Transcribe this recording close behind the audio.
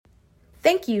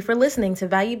Thank you for listening to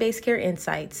Value-Based Care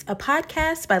Insights, a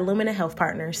podcast by Lumina Health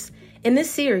Partners. In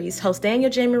this series, host Daniel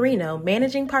J. Marino,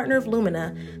 managing partner of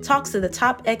Lumina, talks to the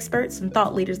top experts and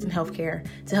thought leaders in healthcare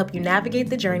to help you navigate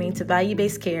the journey to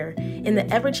value-based care in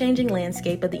the ever-changing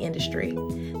landscape of the industry.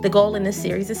 The goal in this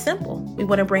series is simple. We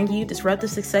want to bring you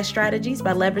disruptive success strategies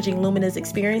by leveraging Lumina's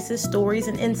experiences, stories,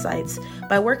 and insights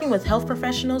by working with health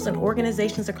professionals and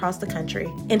organizations across the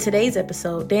country. In today's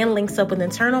episode, Dan links up with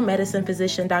internal medicine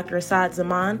physician Dr. Asad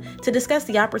Zaman to discuss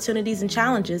the opportunities and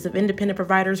challenges of independent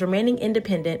providers remaining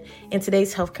independent in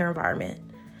today's healthcare environment.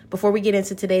 Before we get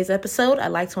into today's episode, I'd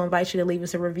like to invite you to leave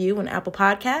us a review on Apple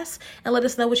Podcasts and let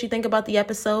us know what you think about the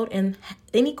episode and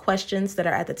any questions that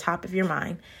are at the top of your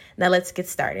mind. Now let's get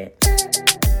started.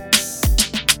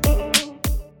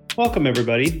 Welcome,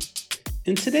 everybody.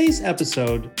 In today's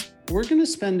episode, we're going to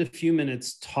spend a few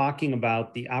minutes talking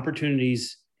about the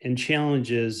opportunities and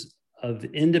challenges of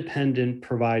independent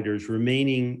providers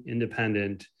remaining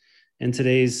independent in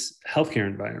today's healthcare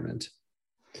environment.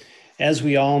 As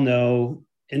we all know,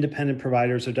 independent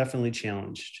providers are definitely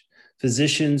challenged.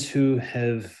 Physicians who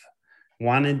have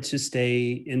wanted to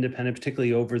stay independent,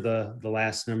 particularly over the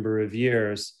last number of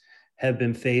years, have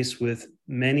been faced with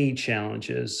many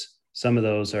challenges. Some of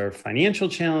those are financial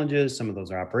challenges, some of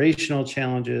those are operational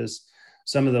challenges,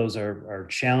 some of those are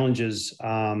challenges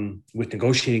with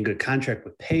negotiating good contract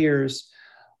with payers,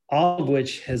 all of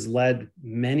which has led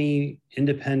many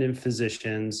independent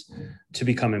physicians to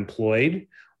become employed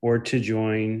or to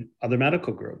join other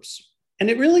medical groups.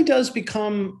 And it really does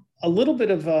become a little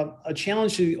bit of a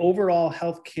challenge to the overall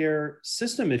healthcare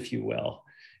system, if you will.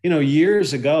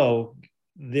 Years ago,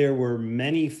 there were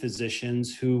many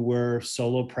physicians who were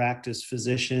solo practice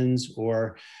physicians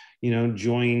or,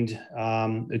 joined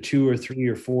a 2 or 3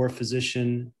 or 4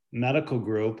 physician medical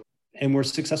group and were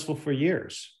successful for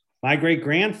years. My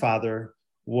great-grandfather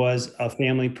was a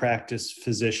family practice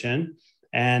physician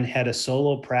and had a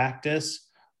solo practice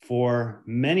for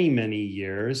many, many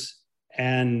years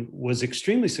and was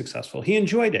extremely successful. He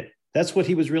enjoyed it. That's what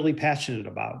he was really passionate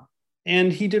about.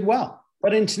 And he did well.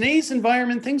 But in today's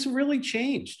environment, things have really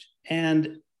changed.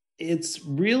 And it's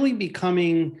really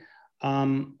becoming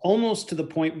almost to the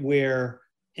point where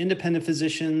independent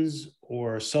physicians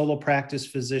or solo practice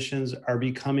physicians are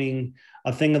becoming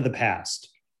a thing of the past.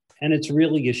 And it's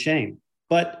really a shame.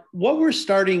 But what we're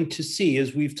starting to see,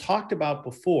 as we've talked about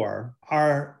before,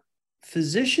 are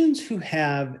physicians who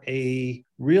have a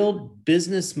real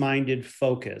business-minded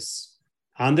focus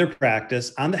on their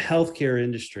practice, on the healthcare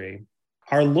industry,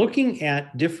 are looking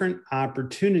at different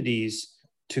opportunities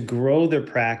to grow their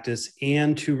practice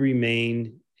and to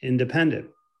remain independent.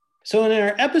 So in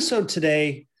our episode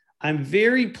today, I'm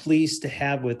very pleased to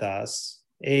have with us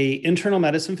an internal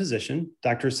medicine physician,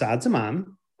 Dr. Asad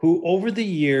Zaman, who over the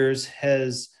years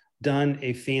has done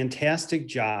a fantastic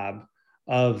job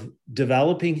of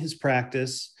developing his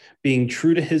practice, being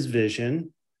true to his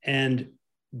vision, and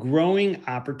growing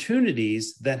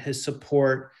opportunities that has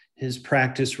support his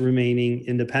practice remaining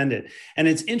independent. And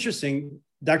it's interesting,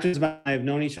 Dr. Zaman and I have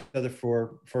known each other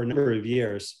for a number of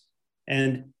years,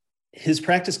 and his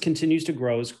practice continues to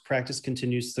grow, his practice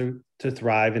continues to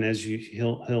thrive, and as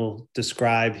he'll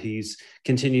describe, he's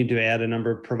continued to add a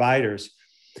number of providers.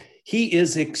 He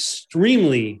is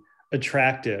extremely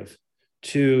attractive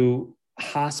to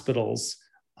hospitals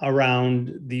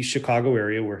around the Chicago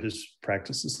area where his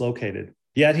practice is located.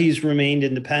 Yet he's remained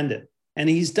independent. And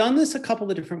he's done this a couple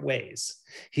of different ways.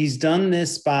 He's done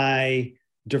this by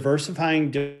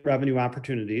diversifying revenue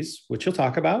opportunities, which he'll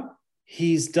talk about.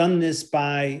 He's done this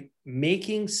by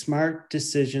making smart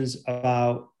decisions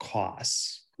about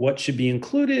costs, what should be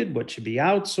included, what should be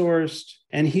outsourced.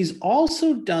 And he's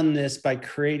also done this by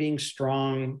creating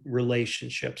strong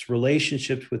relationships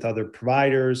with other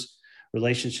providers,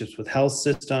 relationships with health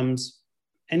systems,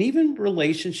 and even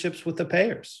relationships with the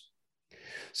payers.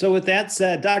 So with that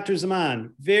said, Dr.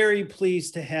 Zaman, very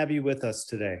pleased to have you with us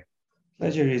today.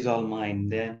 Pleasure is all mine,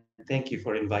 Dan. Thank you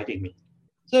for inviting me.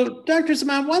 So Dr.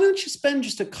 Zaman, why don't you spend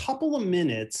just a couple of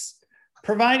minutes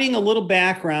providing a little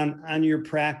background on your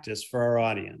practice for our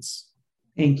audience?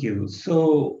 Thank you.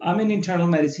 So I'm an internal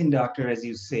medicine doctor, as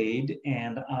you said,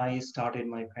 and I started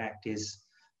my practice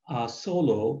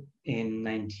solo in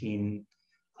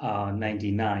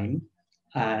 1999.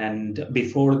 And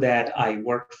before that, I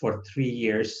worked for 3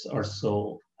 years or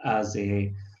so as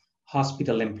a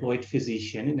hospital employed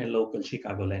physician in a local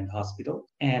Chicagoland hospital.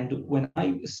 And when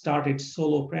I started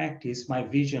solo practice, my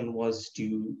vision was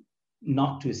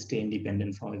not to stay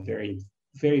independent from the very,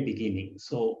 very beginning.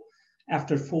 So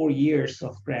after 4 years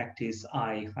of practice,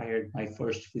 I hired my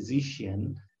first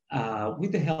physician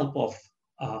with the help of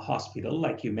hospital,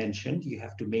 like you mentioned, you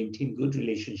have to maintain good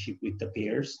relationship with the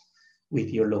payers, with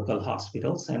your local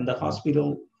hospitals. And the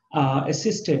hospital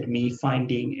assisted me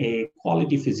finding a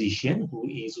quality physician who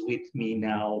is with me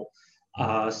now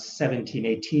 17,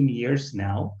 18 years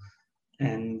now,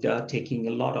 and taking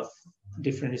a lot of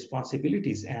different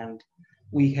responsibilities. And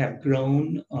we have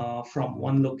grown from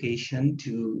one location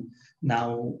to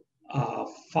now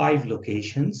 5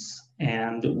 locations,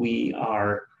 and we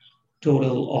are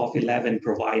total of 11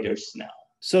 providers now.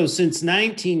 So since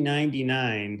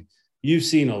 1999, you've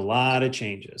seen a lot of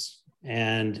changes.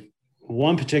 And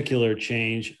one particular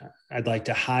change I'd like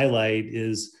to highlight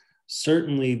is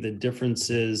certainly the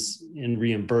differences in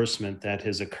reimbursement that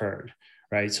has occurred,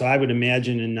 right? So I would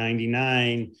imagine in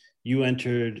 99, you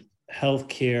entered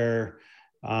healthcare,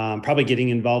 probably getting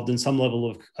involved in some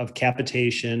level of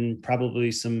capitation,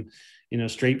 probably some,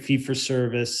 straight fee for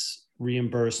service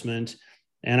reimbursement.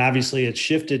 And obviously it's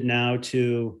shifted now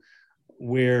to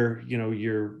where,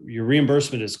 your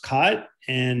reimbursement is cut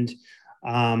and,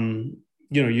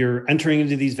 you're entering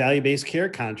into these value-based care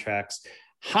contracts.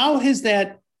 How has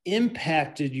that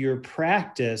impacted your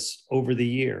practice over the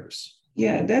years?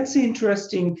 Yeah, that's the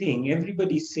interesting thing.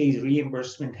 Everybody says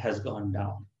reimbursement has gone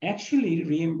down. Actually,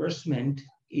 reimbursement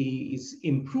is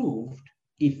improved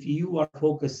if you are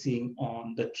focusing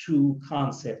on the true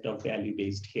concept of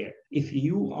value-based care. If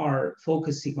you are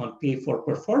focusing on pay for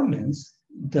performance,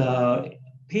 the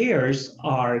payers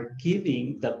are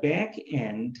giving the back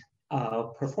end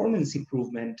performance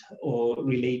improvement or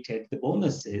related the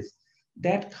bonuses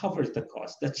that covers the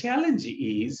cost. The challenge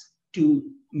is to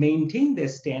maintain the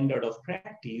standard of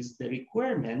practice, the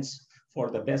requirements for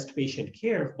the best patient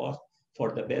care,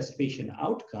 for the best patient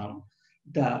outcome,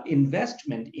 the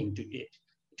investment into it,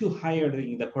 to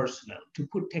hiring the personnel, to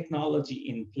put technology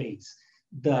in place.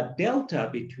 The delta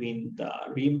between the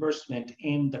reimbursement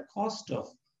and the cost of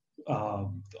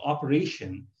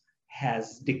operation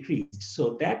has decreased.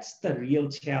 So that's the real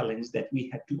challenge that we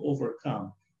had to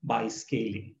overcome by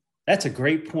scaling. That's a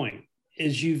great point.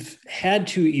 Is you've had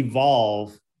to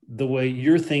evolve the way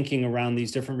you're thinking around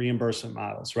these different reimbursement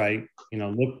models, right?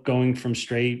 Going from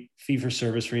straight fee for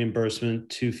service reimbursement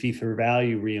to fee for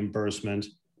value reimbursement.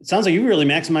 It sounds like you really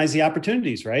maximize the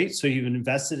opportunities, right? So you've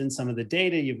invested in some of the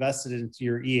data, you've invested into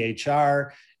your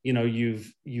EHR,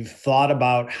 you've thought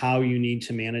about how you need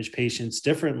to manage patients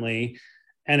differently.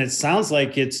 And it sounds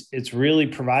like it's really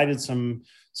provided some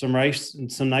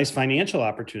nice financial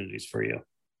opportunities for you.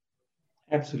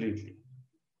 Absolutely.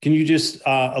 Can you just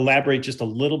elaborate just a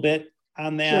little bit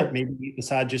on that? Sure. Maybe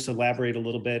Asad, just elaborate a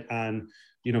little bit on,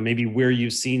 maybe where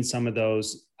you've seen some of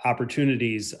those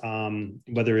opportunities,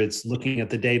 whether it's looking at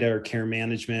the data or care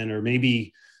management, or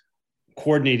maybe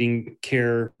coordinating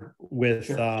care with,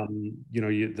 Sure.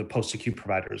 The post-acute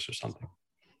providers or something.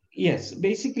 Yes,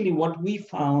 basically what we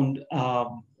found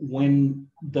when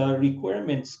the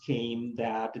requirements came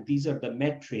that these are the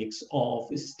metrics of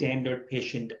standard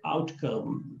patient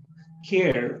outcome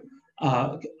care,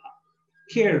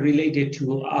 care related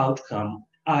to outcome,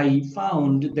 I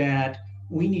found that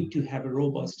we need to have a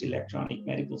robust electronic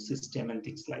medical system and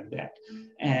things like that.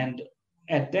 And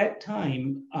at that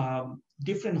time,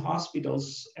 different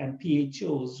hospitals and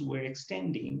PHOs were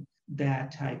extending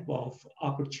that type of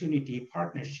opportunity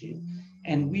partnership.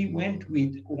 And we went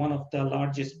with one of the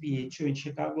largest PHO in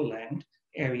Chicagoland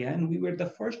area, and we were the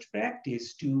first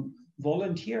practice to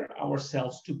volunteer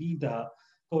ourselves to be the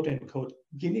quote unquote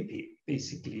guinea pig.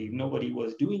 Basically, nobody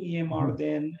was doing EMR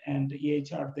then and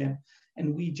EHR then.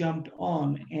 And we jumped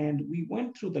on and we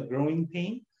went through the growing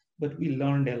pain, but we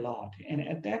learned a lot. And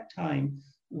at that time,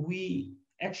 we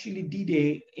actually did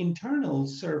an internal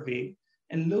survey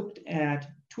and looked at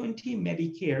 20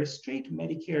 Medicare, straight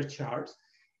Medicare charts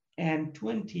and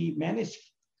 20 managed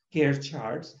care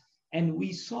charts. And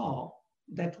we saw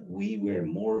that we were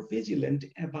more vigilant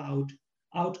about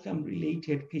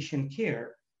outcome-related patient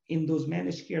care in those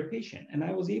managed care patients. And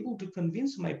I was able to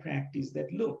convince my practice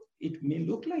that, look, it may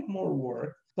look like more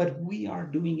work, but we are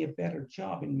doing a better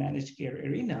job in managed care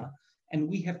arena. And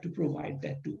we have to provide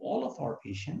that to all of our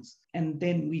patients. And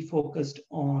then we focused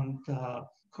on the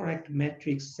correct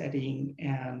metrics setting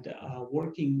and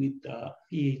working with the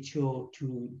PHO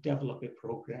to develop a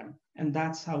program. And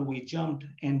that's how we jumped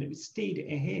and stayed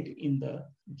ahead in the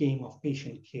game of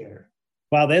patient care.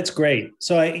 Wow, that's great.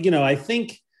 So I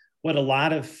think what a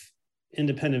lot of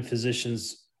independent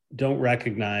physicians don't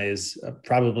recognize,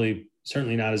 probably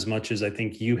certainly not as much as I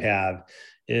think you have,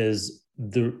 is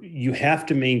you have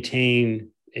to maintain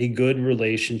a good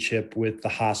relationship with the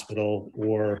hospital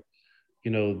or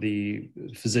the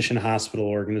physician hospital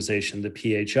organization, the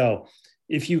PHO.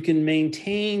 If you can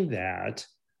maintain that,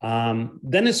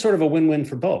 then it's sort of a win-win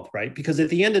for both, right? Because at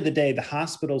the end of the day, the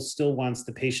hospital still wants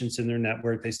the patients in their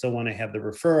network. They still want to have the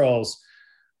referrals.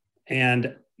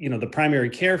 And, the primary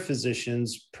care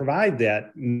physicians provide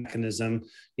that mechanism,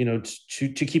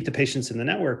 to keep the patients in the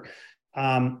network.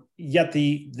 Yet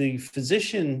the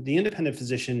physician, the independent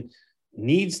physician,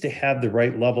 needs to have the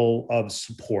right level of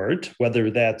support, whether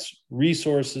that's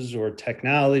resources or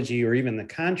technology or even the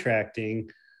contracting,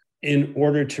 in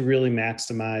order to really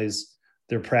maximize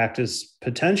their practice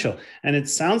potential. And it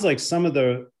sounds like some of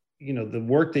the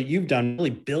work that you've done, really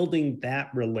building that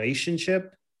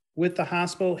relationship with the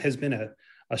hospital, has been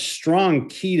a strong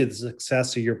key to the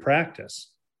success of your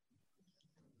practice.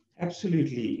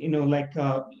 Absolutely.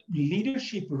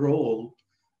 Leadership role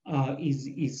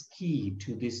is key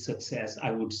to this success.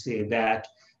 I would say that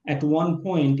at one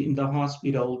point in the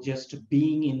hospital, just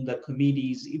being in the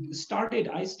committees, I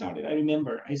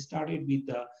remember I started with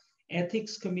the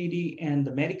ethics committee and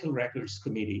the medical records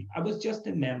committee. I was just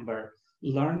a member,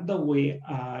 learned the way,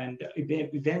 and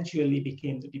eventually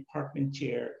became the department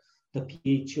chair, the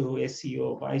PHO,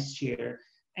 SEO, vice chair.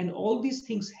 And all these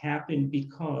things happened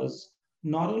because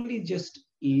not only just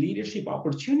leadership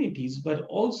opportunities, but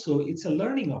also it's a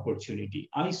learning opportunity.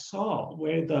 I saw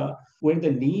where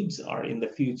the needs are in the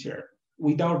future.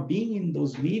 Without being in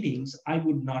those meetings, I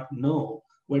would not know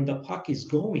where the puck is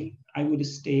going. I would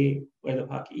stay where the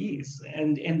puck is.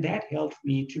 And that helped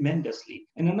me tremendously.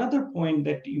 And another point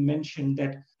that you mentioned,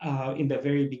 that in the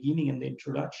very beginning in the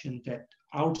introduction, that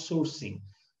outsourcing.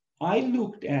 I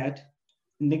looked at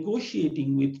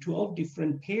negotiating with 12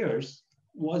 different payers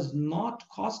was not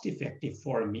cost effective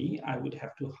for me. I would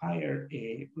have to hire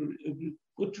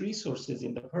put resources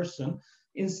in the person.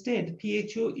 Instead,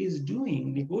 PHO is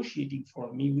negotiating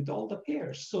for me with all the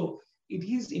payers. So it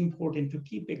is important to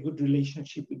keep a good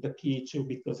relationship with the PHO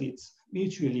because it's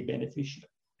mutually beneficial.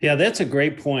 Yeah, that's a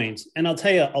great point. And I'll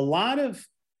tell you, a lot of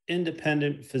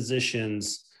independent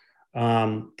physicians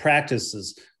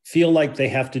practices feel like they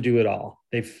have to do it all.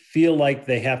 They feel like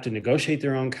they have to negotiate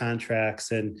their own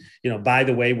contracts. And, by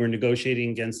the way, we're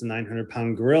negotiating against the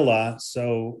 900-pound gorilla.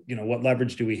 So, what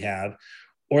leverage do we have?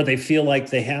 Or they feel like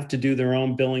they have to do their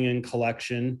own billing and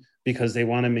collection because they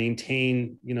want to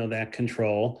maintain, that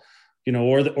control,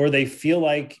 or they feel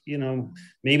like,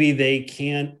 maybe they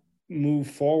can't move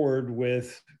forward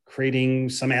with creating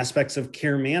some aspects of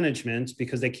care management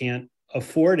because they can't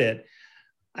afford it.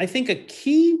 I think a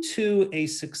key to a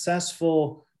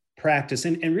successful practice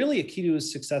and really a key to a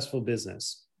successful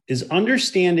business is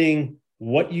understanding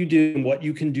what you do and what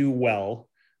you can do well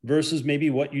versus maybe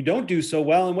what you don't do so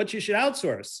well and what you should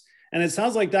outsource. And it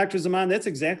sounds like, Dr. Zaman, that's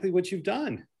exactly what you've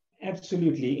done.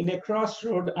 Absolutely. In a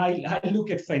crossroad, I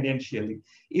look at financially.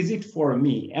 Is it for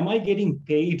me? Am I getting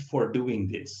paid for doing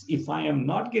this? If I am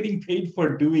not getting paid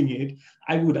for doing it,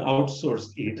 I would outsource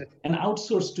it. And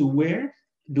outsource to where?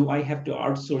 Do I have to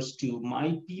outsource to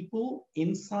my people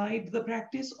inside the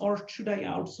practice, or should I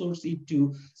outsource it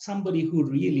to somebody who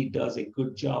really does a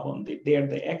good job on it? They're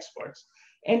the experts.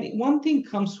 And one thing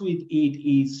comes with it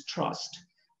is trust.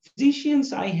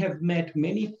 Physicians, I have met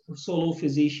many solo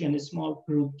physicians, small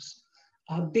groups,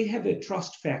 they have a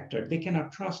trust factor. They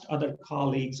cannot trust other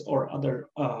colleagues or other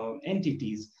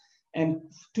entities. And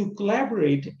to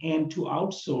collaborate and to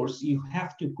outsource, you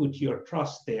have to put your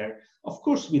trust there, of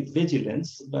course, with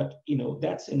vigilance, but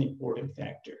that's an important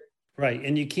factor. Right.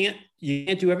 And you can't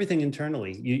do everything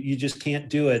internally. You just can't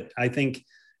do it. I think,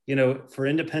 for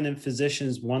independent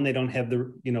physicians, one, they don't have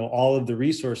the, all of the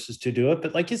resources to do it.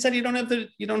 But like you said, you don't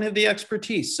have the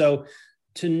expertise. So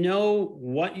to know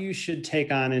what you should take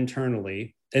on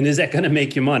internally, and is that going to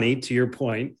make you money, to your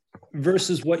point,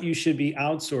 versus what you should be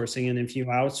outsourcing. And if you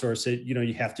outsource it,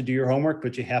 you have to do your homework,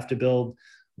 but you have to build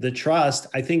the trust.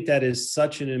 I think that is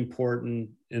such an important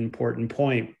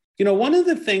point. One of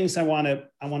the things I want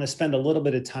to spend a little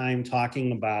bit of time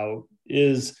talking about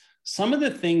is some of the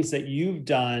things that you've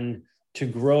done to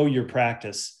grow your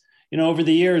practice. Over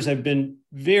the years, I've been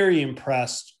very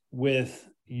impressed with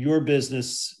your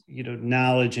business,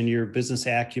 knowledge and your business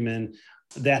acumen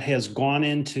that has gone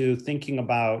into thinking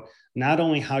about not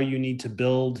only how you need to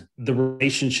build the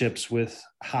relationships with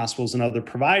hospitals and other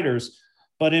providers,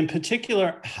 but in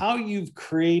particular, how you've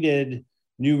created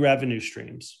new revenue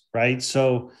streams, right?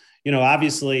 So,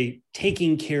 obviously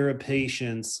taking care of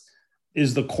patients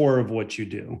is the core of what you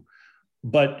do,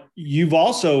 but you've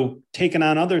also taken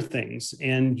on other things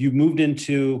and you've moved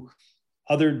into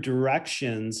other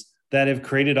directions that have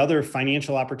created other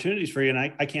financial opportunities for you. And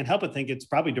I can't help but think it's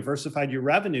probably diversified your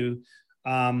revenue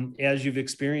as you've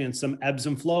experienced some ebbs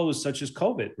and flows such as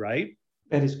COVID, right?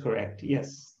 That is correct,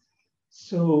 yes.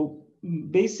 So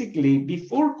basically,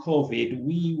 before COVID,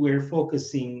 we were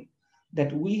focusing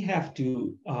that we have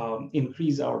to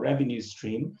increase our revenue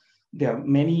stream. There are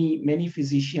many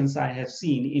physicians I have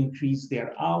seen increase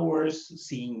their hours,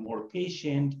 seeing more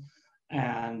patients,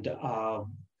 and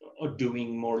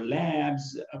doing more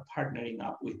labs, partnering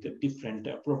up with the different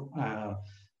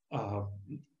uh,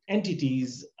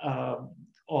 entities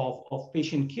of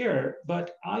patient care.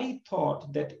 But I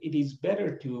thought that it is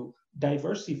better to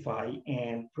diversify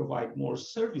and provide more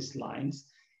service lines,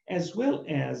 as well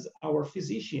as our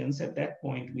physicians. At that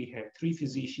point, we had 3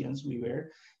 physicians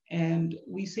and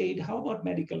we said, how about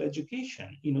medical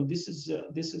education? This is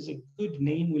a good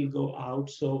name, will go out.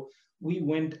 So we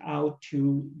went out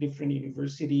to different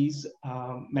universities,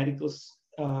 medical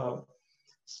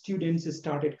students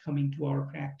started coming to our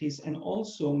practice, and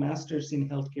also Masters in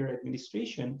Healthcare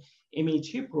Administration,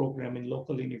 MHA program in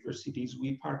local universities.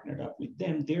 We partnered up with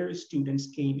them. Their students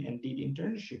came and did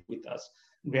internship with us,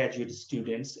 graduate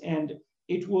students. And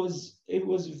it was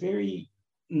very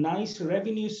nice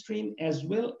revenue stream, as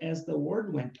well as the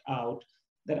word went out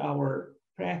that our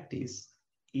practice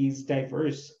is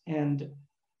diverse. And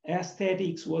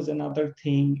aesthetics was another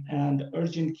thing, and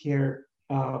urgent care,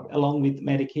 along with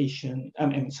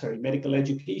medical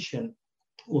education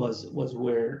was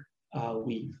where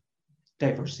we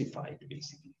diversified,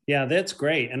 basically. Yeah, that's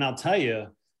great. And I'll tell you,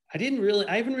 I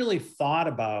haven't really thought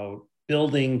about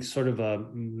building sort of a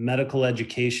medical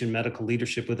education, medical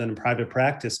leadership within a private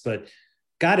practice, but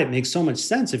God, it makes so much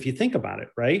sense if you think about it,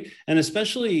 right? And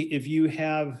especially if you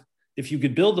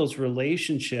could build those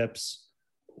relationships,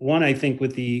 one, I think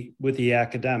with the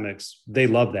academics, they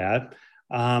love that.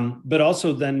 But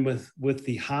also then with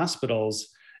the hospitals,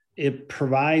 it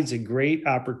provides a great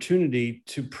opportunity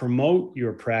to promote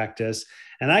your practice.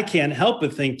 And I can't help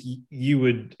but think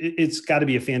it's got to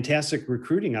be a fantastic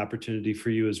recruiting opportunity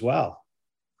for you as well.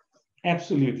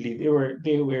 Absolutely.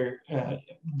 They were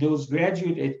those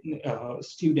graduate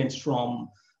students from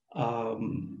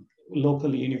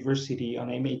local university on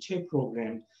MHA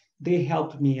program. They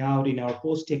helped me out in our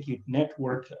post-acute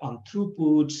network on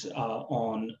throughputs,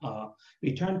 on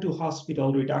return to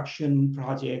hospital reduction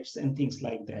projects and things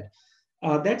like that.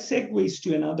 That segues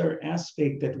to another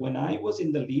aspect, that when I was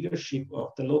in the leadership of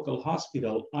the local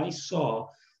hospital, I saw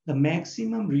the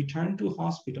maximum return to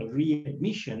hospital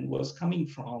readmission was coming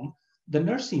from the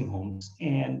nursing homes.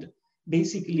 And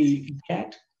basically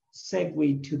that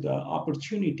segued to the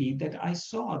opportunity that I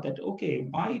saw that, okay,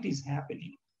 why it is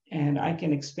happening? And I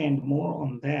can expand more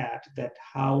on that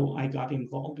how I got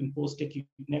involved in post-acute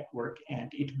network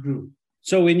and it grew.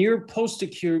 So in your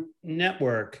post-acute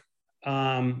network,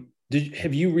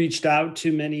 have you reached out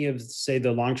to many of, say,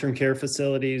 the long-term care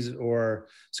facilities or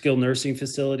skilled nursing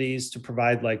facilities to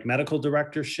provide like medical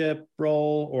directorship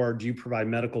role, or do you provide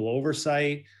medical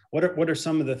oversight? What are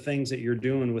some of the things that you're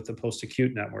doing with the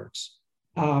post-acute networks?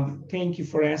 Thank you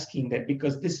for asking that,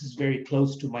 because this is very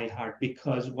close to my heart.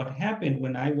 Because what happened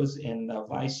when I was in the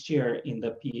vice chair in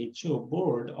the PHO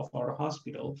board of our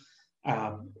hospital,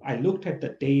 I looked at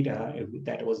the data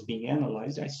that was being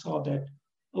analyzed. I saw that,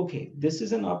 okay, this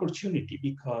is an opportunity,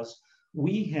 because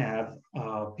we have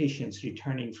patients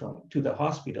returning to the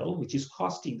hospital, which is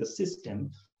costing the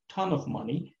system a ton of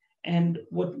money. And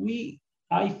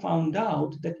I found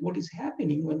out that what is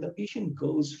happening when the patient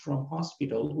goes from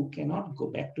hospital, who cannot go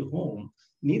back to home,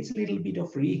 needs a little bit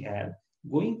of rehab,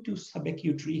 going to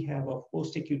subacute rehab of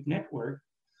post-acute network,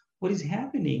 what is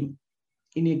happening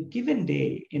in a given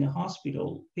day in a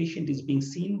hospital, patient is being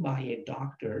seen by a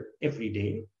doctor every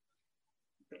day,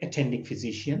 attending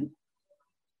physician.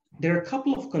 There are a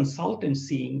couple of consultants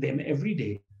seeing them every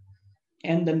day.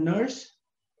 And the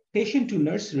patient to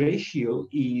nurse ratio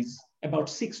is about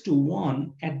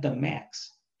 6:1 at the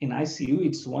max. In ICU,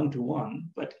 it's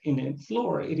 1:1, but in a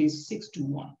floor, it is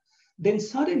 6:1. Then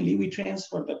suddenly we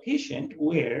transfer the patient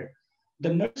where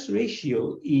the nurse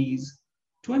ratio is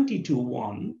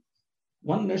 20:1,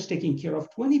 one nurse taking care of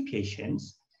 20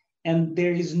 patients, and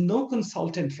there is no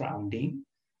consultant rounding,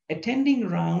 attending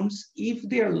rounds, if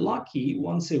they're lucky,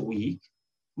 once a week,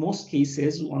 most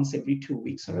cases once every 2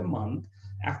 weeks or a month.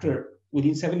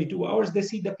 Within 72 hours, they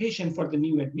see the patient for the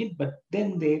new admit, but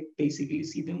then they basically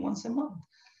see them once a month.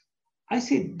 I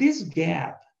said, this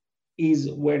gap is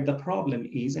where the problem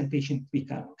is, and patients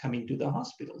become coming to the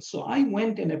hospital. So I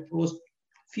went and approached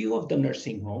few of the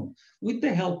nursing homes with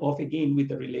the help of, again, with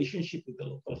the relationship with the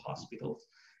local hospitals.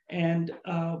 And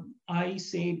I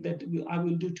said that I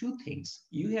will do 2 things.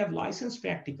 You have licensed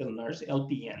practical nurse,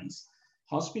 LPNs.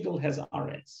 Hospital has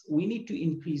RNs. We need to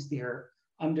increase their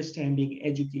understanding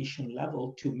education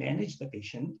level to manage the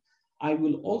patient. I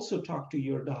will also talk to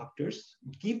your doctors,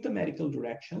 give the medical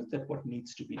directions that what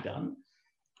needs to be done.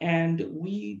 And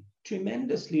we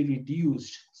tremendously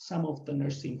reduced some of the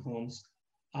nursing homes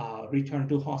return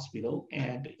to hospital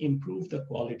and improve the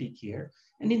quality care.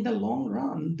 And in the long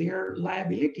run, their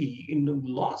liability in the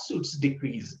lawsuits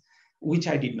decrease, which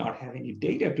I did not have any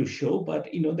data to show, but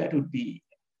that would be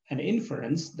an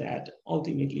inference that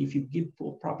ultimately, if you give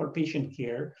proper patient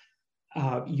care,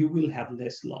 you will have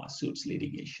less lawsuits,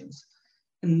 litigations.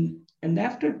 And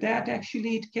after that,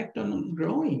 actually, it kept on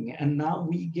growing. And now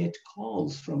we get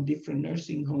calls from different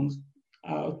nursing homes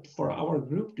for our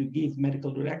group to give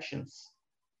medical directions.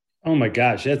 Oh my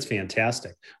gosh, that's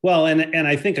fantastic. Well, and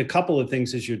I think a couple of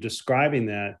things as you're describing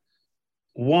that.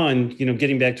 One,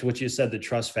 getting back to what you said, the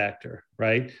trust factor,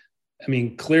 right? I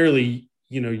mean, clearly,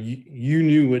 you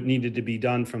knew what needed to be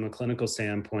done from a clinical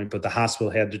standpoint, but the hospital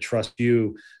had to trust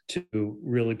you to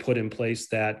really put in place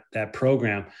that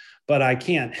program. But I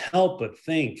can't help but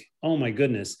think, oh my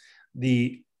goodness,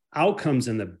 the outcomes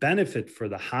and the benefit for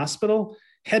the hospital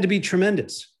had to be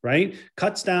tremendous, right?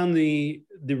 Cuts down the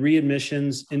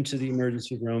readmissions into the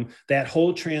emergency room, that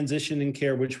whole transition in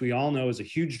care, which we all know is a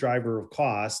huge driver of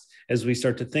cost as we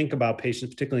start to think about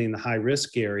patients, particularly in the high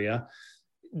risk area.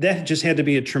 That just had to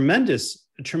be a tremendous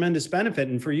benefit.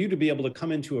 And for you to be able to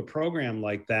come into a program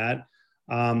like that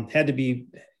had to be,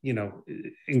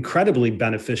 incredibly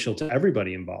beneficial to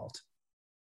everybody involved.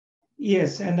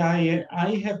 Yes, and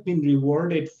I have been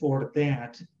rewarded for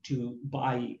that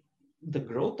by the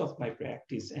growth of my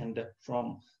practice, and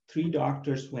from 3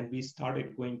 doctors when we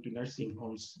started going to nursing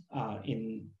homes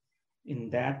in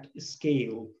that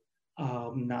scale.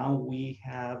 Now we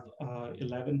have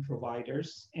 11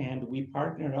 providers, and we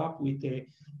partner up with a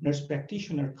nurse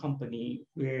practitioner company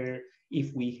where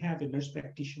if we have a nurse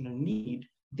practitioner need,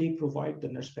 they provide the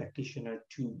nurse practitioner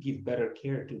to give better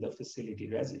care to the facility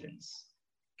residents.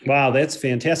 Wow, that's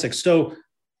fantastic. So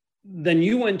then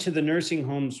you went to the nursing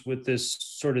homes with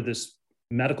this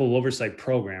medical oversight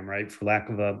program, right? For lack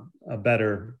of a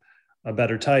better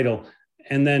title.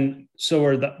 And then, so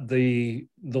are the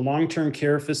long-term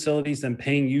care facilities then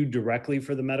paying you directly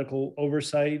for the medical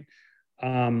oversight,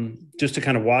 just to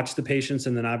kind of watch the patients,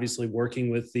 and then obviously working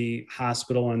with the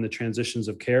hospital on the transitions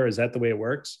of care? Is that the way it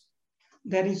works?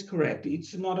 That is correct.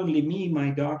 It's not only me, my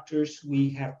doctors.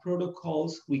 We have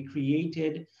protocols we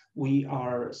created.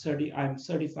 I'm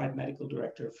certified medical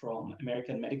director from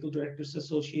American Medical Directors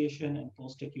Association and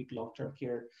Post-Acute Long-Term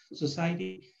Care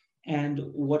Society. And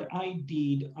what I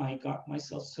did, I got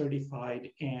myself certified.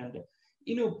 And,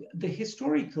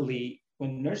 historically,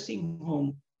 when nursing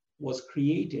home was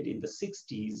created in the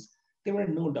 60s, there were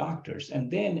no doctors.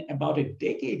 And then about a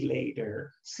decade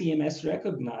later, CMS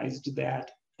recognized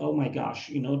that, oh my gosh,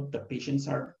 the patients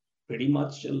are pretty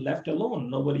much left alone.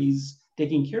 Nobody's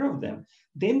taking care of them.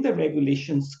 Then the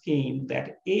regulations came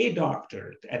that a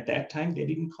doctor, at that time, they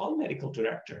didn't call medical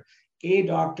director, a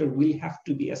doctor will have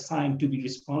to be assigned to be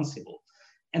responsible.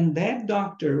 And that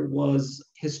doctor was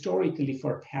historically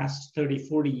for past 30,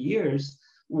 40 years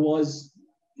was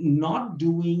not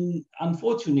doing,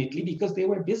 unfortunately, because they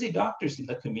were busy doctors in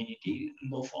the community,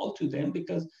 no fault to them,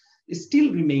 because it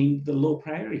still remained the low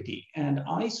priority. And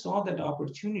I saw that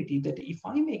opportunity that if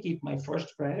I make it my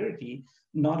first priority,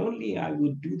 not only I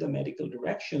would do the medical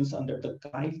directions under the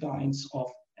guidelines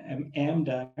of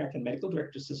AMDA, American Medical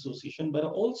Directors Association, but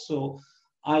also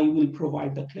I will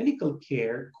provide the clinical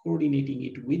care, coordinating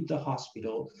it with the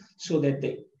hospital so that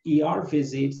the ER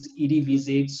visits, ED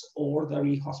visits, or the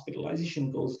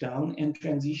rehospitalization goes down and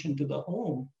transition to the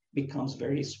home becomes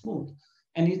very smooth.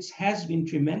 And it has been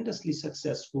tremendously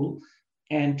successful.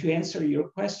 And to answer your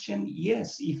question,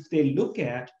 yes, if they look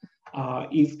at,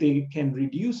 if they can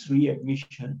reduce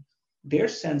readmission, their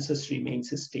census remains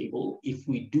stable. If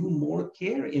we do more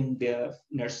care in the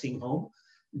nursing home,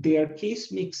 their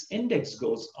case mix index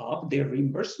goes up, their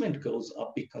reimbursement goes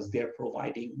up because they're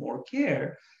providing more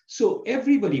care. So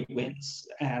everybody wins,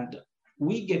 and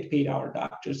we get paid, our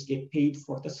doctors get paid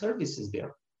for the services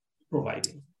they're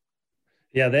providing.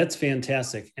 Yeah, that's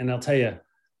fantastic. And I'll tell you,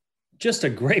 just a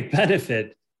great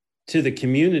benefit to the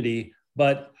community,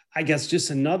 but I guess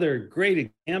just another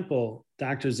great example,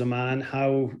 Dr. Zaman,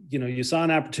 how, you saw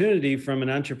an opportunity from an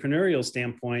entrepreneurial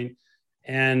standpoint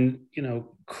and,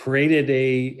 created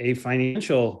a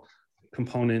financial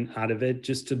component out of it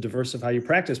just to diversify your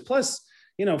practice. Plus,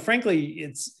 frankly,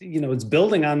 it's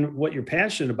building on what you're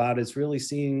passionate about. It's really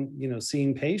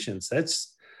seeing patients.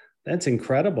 That's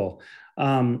incredible.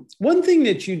 One thing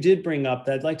that you did bring up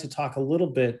that I'd like to talk a little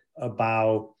bit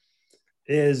about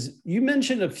is you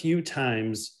mentioned a few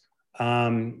times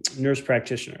nurse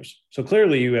practitioners. So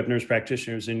clearly you have nurse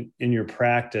practitioners in your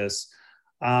practice.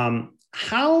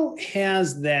 How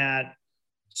has that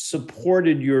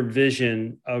supported your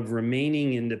vision of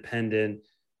remaining independent,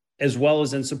 as well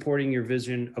as in supporting your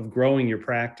vision of growing your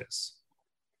practice?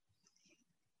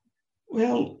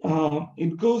 Well,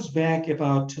 it goes back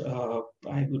about,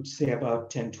 I would say about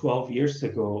 10, 12 years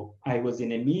ago. I was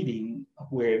in a meeting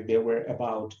where there were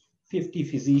about 50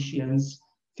 physicians,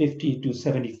 50 to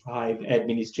 75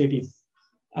 administrative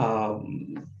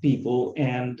people,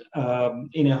 and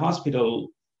in a hospital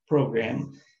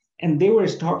program. And they were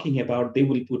talking about they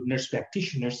will put nurse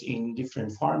practitioners in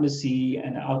different pharmacy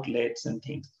and outlets and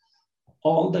things.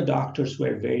 All the doctors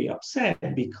were very upset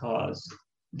because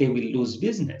they will lose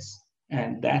business.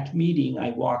 And that meeting, I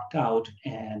walked out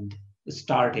and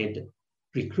started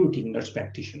recruiting nurse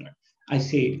practitioners. I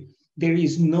said, there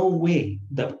is no way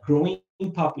the growing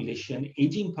population,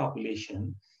 aging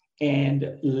population,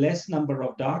 and less number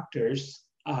of doctors,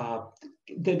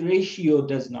 the ratio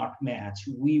does not match.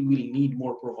 We will need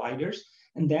more providers,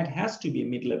 and that has to be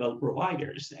mid-level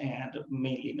providers and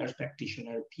mainly nurse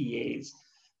practitioner, PAs.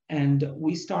 And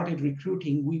we started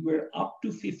recruiting. We were up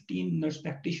to 15 nurse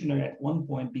practitioners at one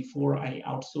point before I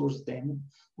outsourced them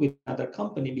with another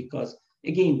company because,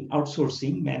 again,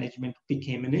 outsourcing management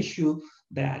became an issue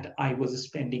that I was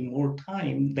spending more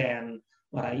time than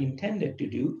what I intended to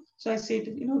do. So I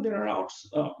said,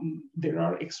 there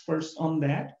are experts on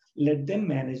that. Let them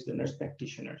manage the nurse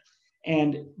practitioners.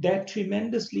 And that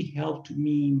tremendously helped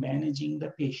me managing the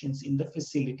patients in the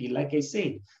facility. Like I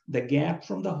said, the gap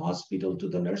from the hospital to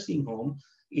the nursing home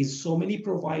is so many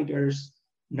providers,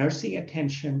 nursing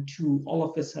attention to all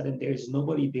of a sudden there is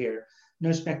nobody there.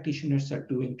 Nurse practitioners are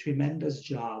doing tremendous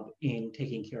job in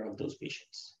taking care of those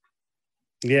patients.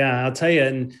 Yeah, I'll tell you,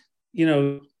 and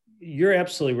you're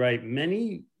absolutely right.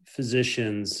 Many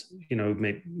physicians,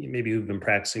 maybe who've been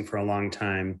practicing for a long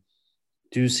time,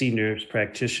 do see nurse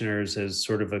practitioners as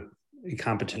sort of a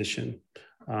competition.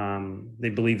 They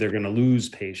believe they're going to lose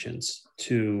patients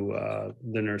to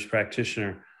the nurse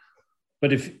practitioner.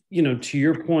 But if, to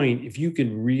your point, if you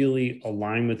could really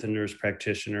align with the nurse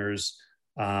practitioners,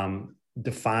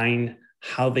 define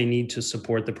how they need to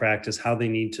support the practice, how they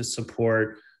need to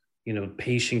support,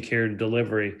 patient care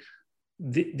delivery,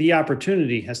 the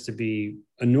opportunity has to be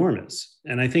enormous.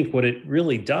 And I think what it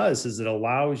really does is it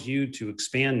allows you to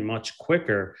expand much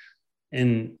quicker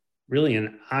in really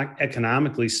an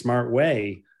economically smart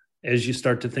way as you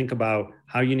start to think about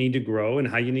how you need to grow and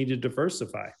how you need to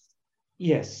diversify.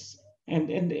 Yes.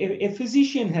 And a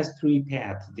physician has three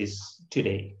paths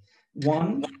today.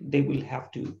 One, they will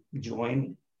have to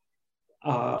join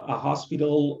a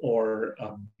hospital or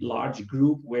a large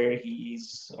group where he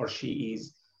is or she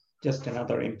is just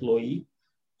another employee,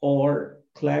 or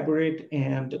collaborate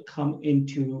and come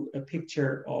into a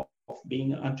picture of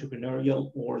being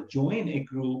entrepreneurial, or join a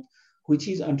group which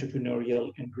is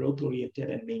entrepreneurial and growth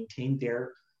oriented and maintain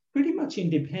their pretty much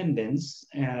independence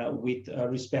with a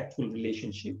respectful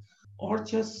relationship, or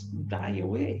just die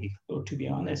away. So to be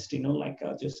honest,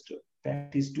 just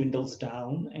practice dwindles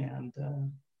down and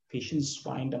patients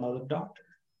find another doctor.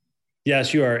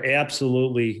 Yes, you are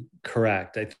absolutely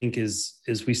correct. I think as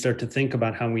we start to think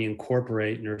about how we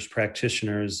incorporate nurse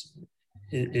practitioners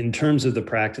in terms of the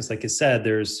practice, like I said,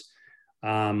 there's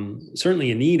certainly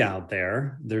a need out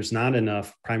there. There's not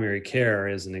enough primary care,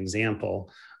 as an example,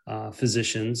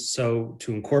 physicians. So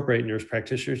to incorporate nurse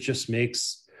practitioners just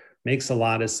makes a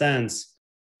lot of sense.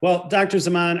 Well, Dr.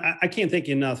 Zaman, I can't thank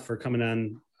you enough for coming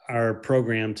on our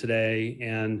program today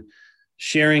and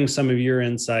sharing some of your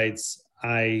insights.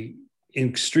 I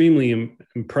extremely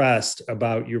impressed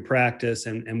about your practice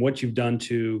and what you've done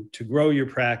to grow your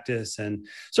practice, and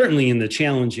certainly in the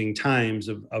challenging times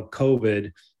of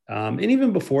COVID. And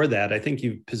even before that, I think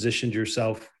you've positioned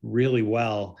yourself really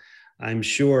well. I'm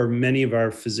sure many of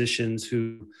our physicians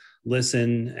who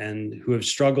listen and who have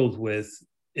struggled with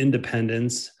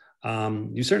independence,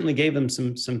 you certainly gave them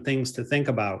some things to think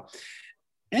about.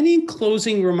 Any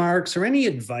closing remarks or any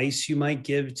advice you might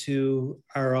give to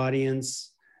our audience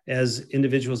as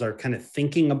individuals are kind of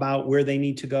thinking about where they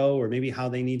need to go, or maybe how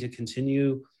they need to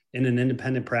continue in an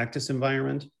independent practice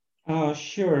environment?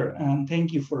 Sure. And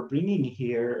thank you for bringing me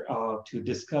here to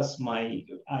discuss my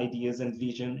ideas and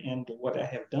vision and what I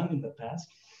have done in the past.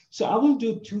 So I will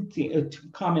do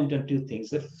comment on two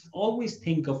things. Always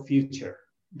think of future.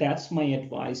 That's my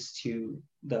advice to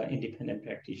the independent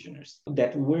practitioners,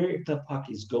 that where the puck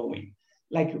is going.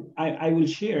 Like I will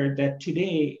share that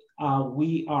today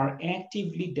we are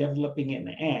actively developing an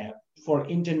app for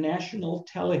international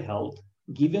telehealth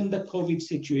given the COVID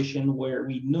situation where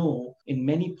we know in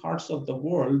many parts of the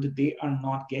world, they are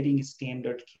not getting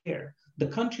standard care. The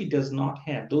country does not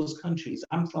have those countries.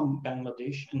 I'm from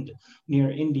Bangladesh and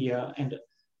near India, and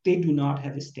they do not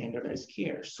have a standardized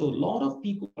care. So a lot of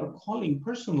people are calling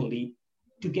personally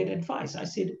to get advice. I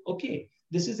said, okay,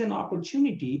 this is an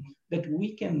opportunity that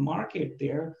we can market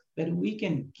there, that we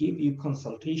can give you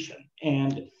consultation.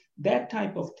 And that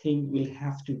type of thing will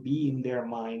have to be in their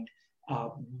mind.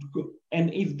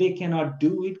 And if they cannot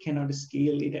do it, cannot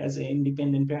scale it as an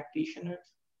independent practitioner,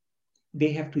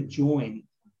 they have to join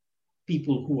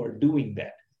people who are doing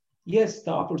that. Yes,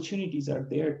 the opportunities are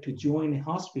there to join a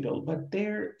hospital, but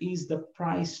there is the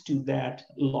price to that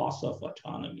loss of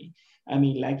autonomy. I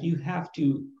mean, like you have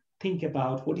to think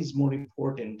about what is more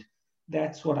important.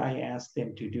 That's what I asked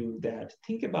them to do, that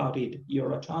think about it.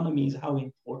 Your autonomy is how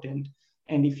important.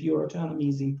 And if your autonomy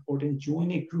is important,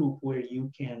 join a group where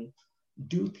you can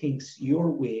do things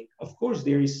your way. Of course,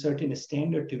 there is certain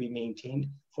standard to be maintained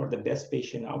for the best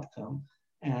patient outcome.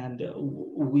 And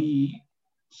we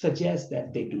suggest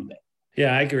that they do that.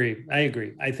 Yeah, I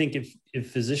agree. I think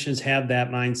if physicians have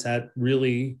that mindset,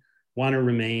 really want to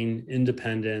remain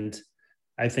independent,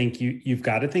 I think you've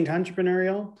got to think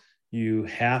entrepreneurial. You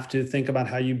have to think about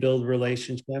how you build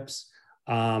relationships,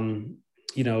 and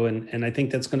I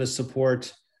think that's going to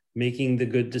support making the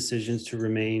good decisions to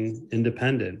remain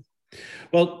independent.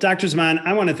 Well, Dr. Zaman,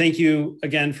 I want to thank you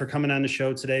again for coming on the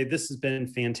show today. This has been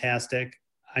fantastic.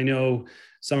 I know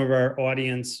some of our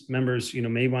audience members,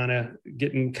 may want to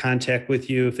get in contact with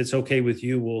you. If it's okay with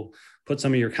you, we'll put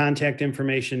some of your contact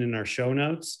information in our show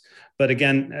notes. But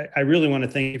again, I really want to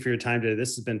thank you for your time today.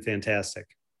 This has been fantastic.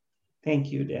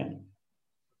 Thank you, Dan.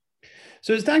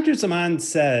 So as Dr. Zaman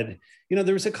said,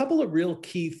 there was a couple of real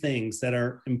key things that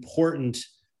are important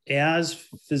as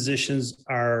physicians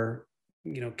are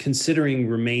considering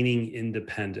remaining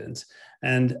independent.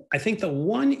 And I think the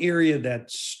one area that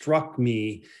struck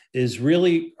me is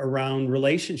really around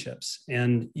relationships.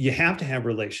 And you have to have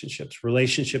relationships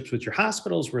with your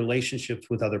hospitals, relationships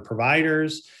with other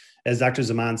providers. As Dr.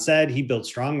 Zaman said, he built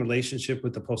strong relationship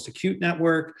with the post-acute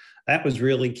network. That was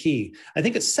really key. I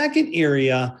think a second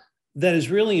area that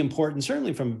is really important,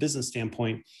 certainly from a business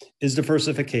standpoint, is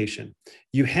diversification.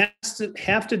 You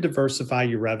have to diversify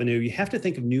your revenue. You have to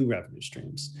think of new revenue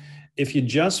streams. If you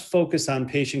just focus on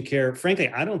patient care, frankly,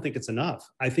 I don't think it's enough.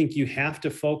 I think you have to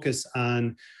focus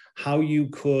on how you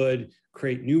could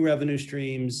create new revenue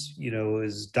streams.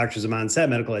 As Dr. Zaman said,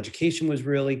 medical education was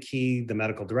really key. The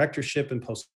medical directorship and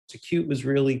post-acute was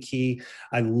really key.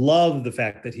 I love the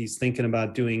fact that he's thinking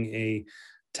about doing a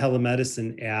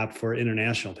telemedicine app for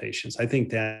international patients. I think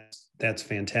that's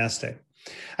fantastic.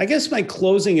 I guess my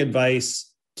closing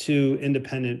advice to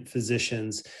independent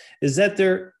physicians is that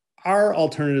there are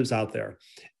alternatives out there.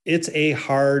 It's a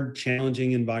hard,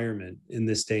 challenging environment in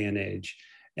this day and age.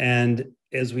 And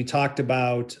as we talked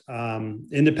about,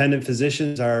 independent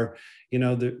physicians are,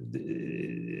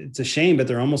 it's a shame, but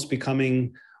they're almost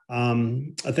becoming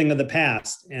a thing of the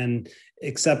past. And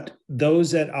except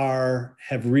those that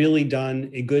have really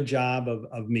done a good job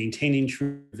of maintaining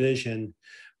true vision,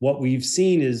 what we've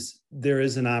seen is there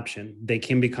is an option. They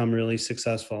can become really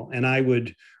successful. And I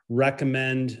would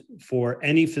recommend for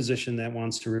any physician that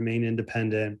wants to remain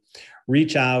independent,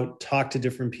 reach out, talk to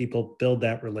different people, build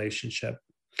that relationship.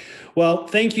 Well,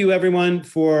 thank you everyone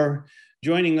for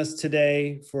joining us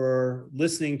today, for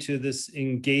listening to this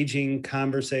engaging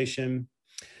conversation.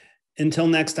 Until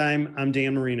next time, I'm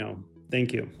Dan Marino.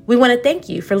 Thank you. We want to thank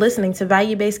you for listening to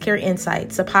Value-Based Care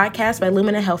Insights, a podcast by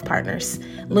Lumina Health Partners.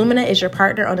 Lumina is your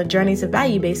partner on the journey to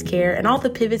value-based care and all the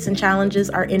pivots and challenges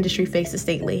our industry faces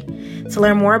daily. To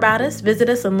learn more about us, visit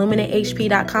us on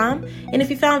luminahp.com. And if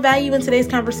you found value in today's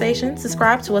conversation,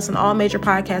 subscribe to us on all major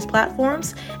podcast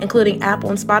platforms, including Apple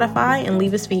and Spotify, and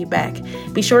leave us feedback.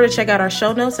 Be sure to check out our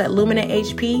show notes at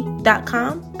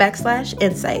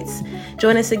luminahp.com/insights.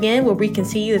 Join us again where we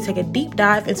continue to take a deep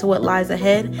dive into what lies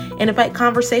ahead and invite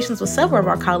conversations with several of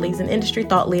our colleagues and industry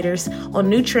thought leaders on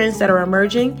new trends that are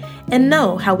emerging and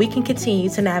know how we can continue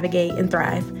to navigate and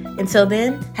thrive. Until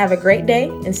then, have a great day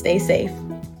and stay safe.